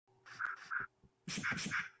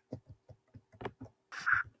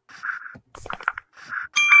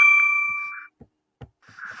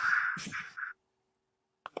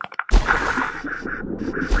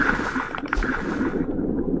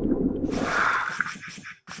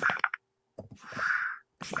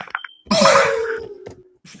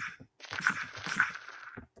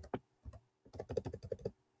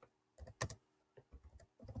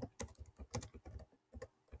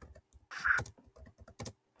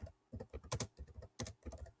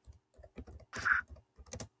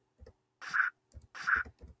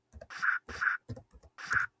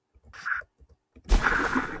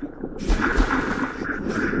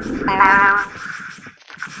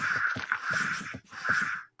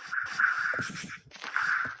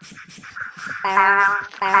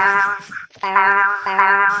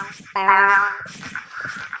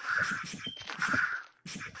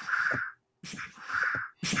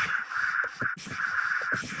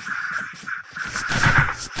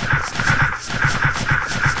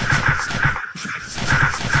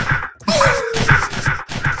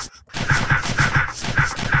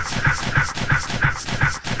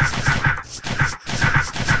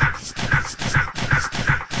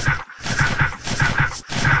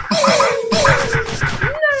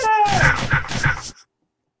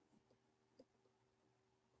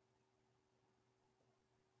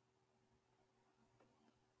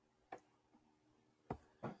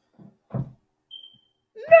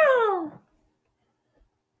No!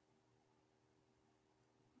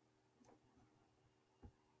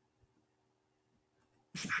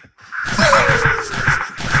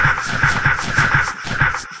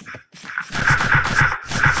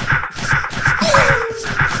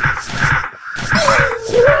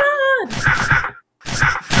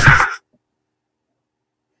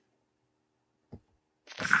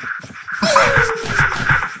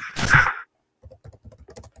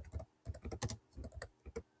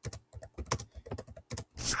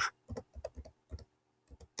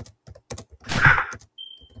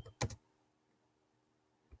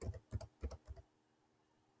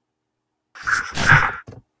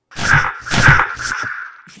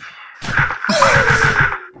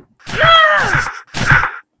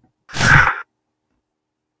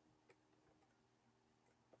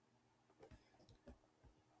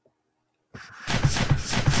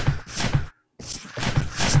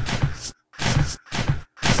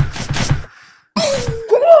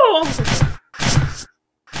 Whoa!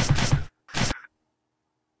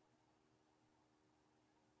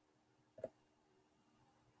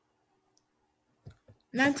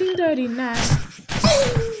 1939.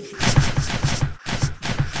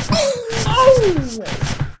 Oh!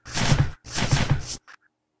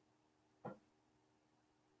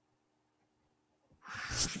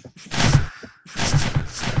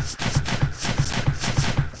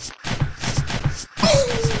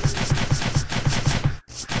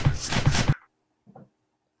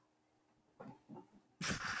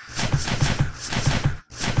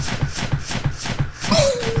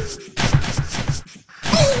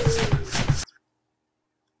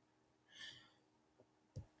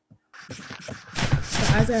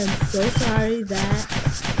 Guys, I am so sorry that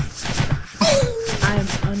I am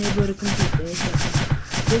unable to complete this.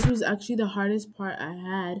 This was actually the hardest part I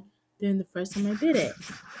had during the first time I did it.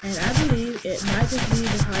 And I believe it might just be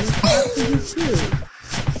the hardest part for you too.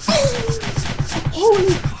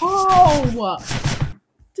 Holy cow!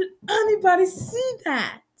 Did anybody see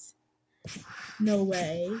that? No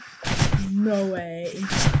way. No way.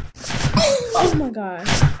 Oh my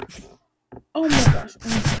gosh. Oh my gosh. Oh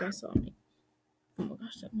my gosh, you guys saw me. Oh my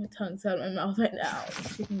gosh, my tongue's out of my mouth right now. I'm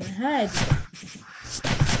shaking my head.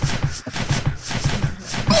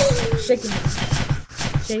 Shaking my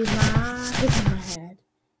head. Shaking my head.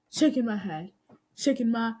 Shaking my head.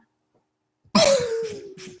 Shaking my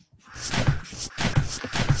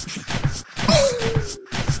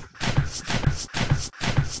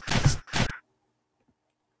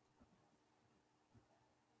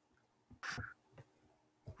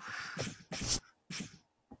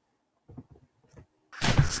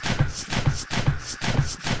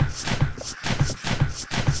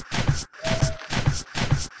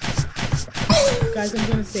Guys, I'm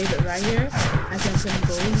gonna save it right here as I'm gonna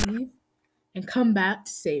go leave and come back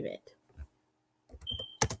to save it.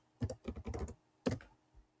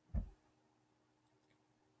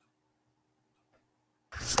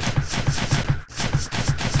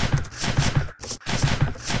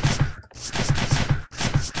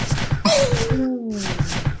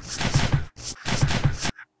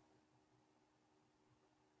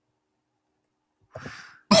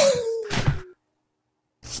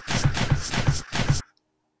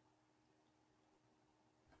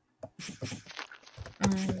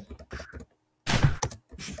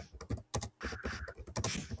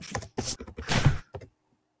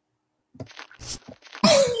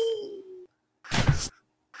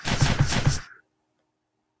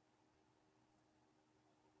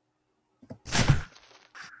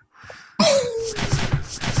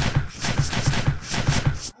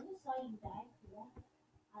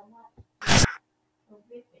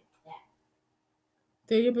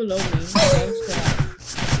 They're below me. Thanks to that.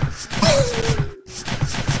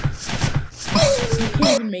 You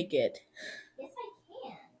can't even make it. Yes, I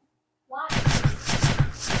can. Why?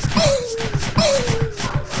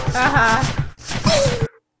 Haha.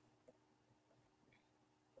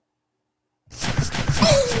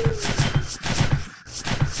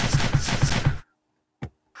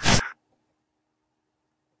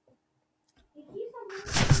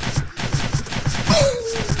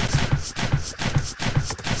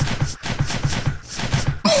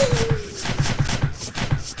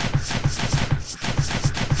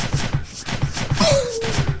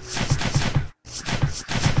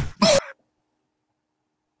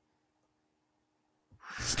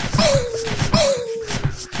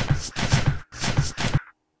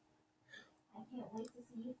 I can't wait to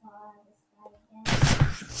see you fall out of the sky again.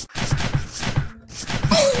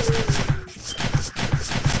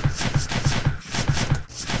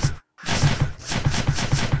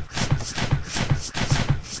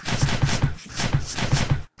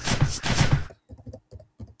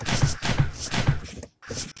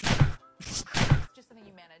 Just something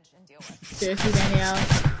you manage and deal with. Seriously, Danielle.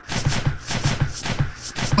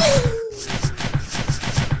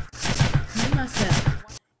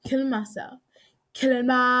 Killing myself. Killing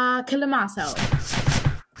myself. Killing myself.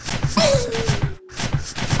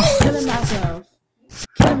 Killing myself.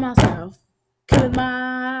 Killing myself.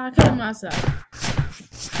 Killing myself.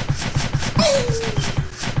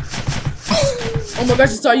 Oh my gosh, I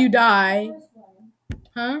saw you die.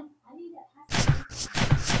 Huh?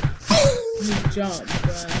 You jumped,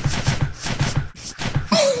 bruh.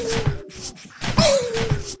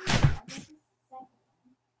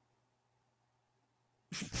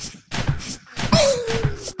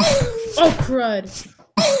 Oh, crud.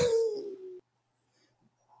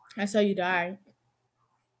 I saw you die.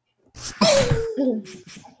 Oh.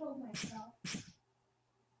 I told myself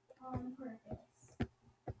on purpose.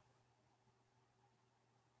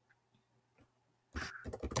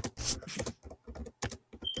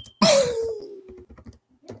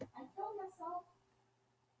 I told myself.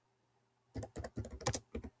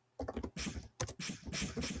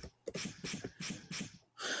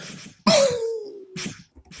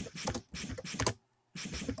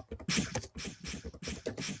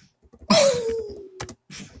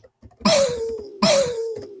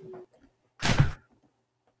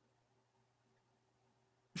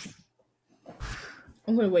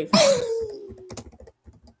 I'm gonna wait for you.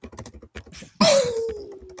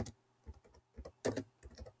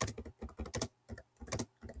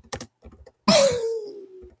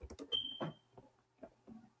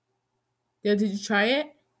 Yo, did you try it?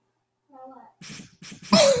 Try what?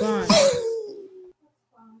 Spawn.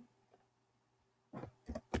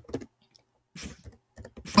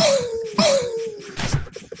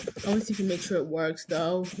 I want to see if you make sure it works,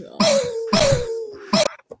 though.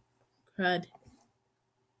 Crud.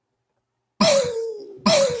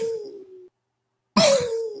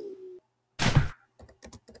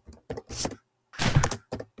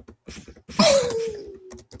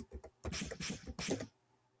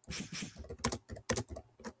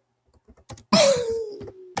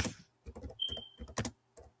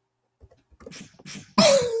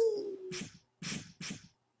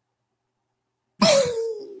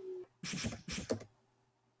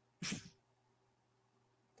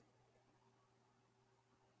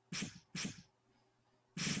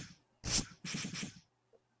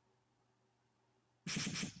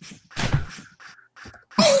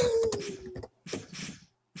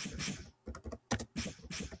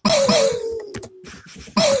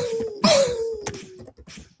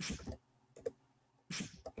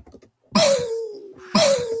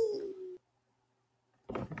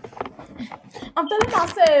 I'm feeling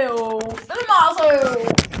myself.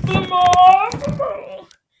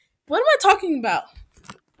 What am I talking about?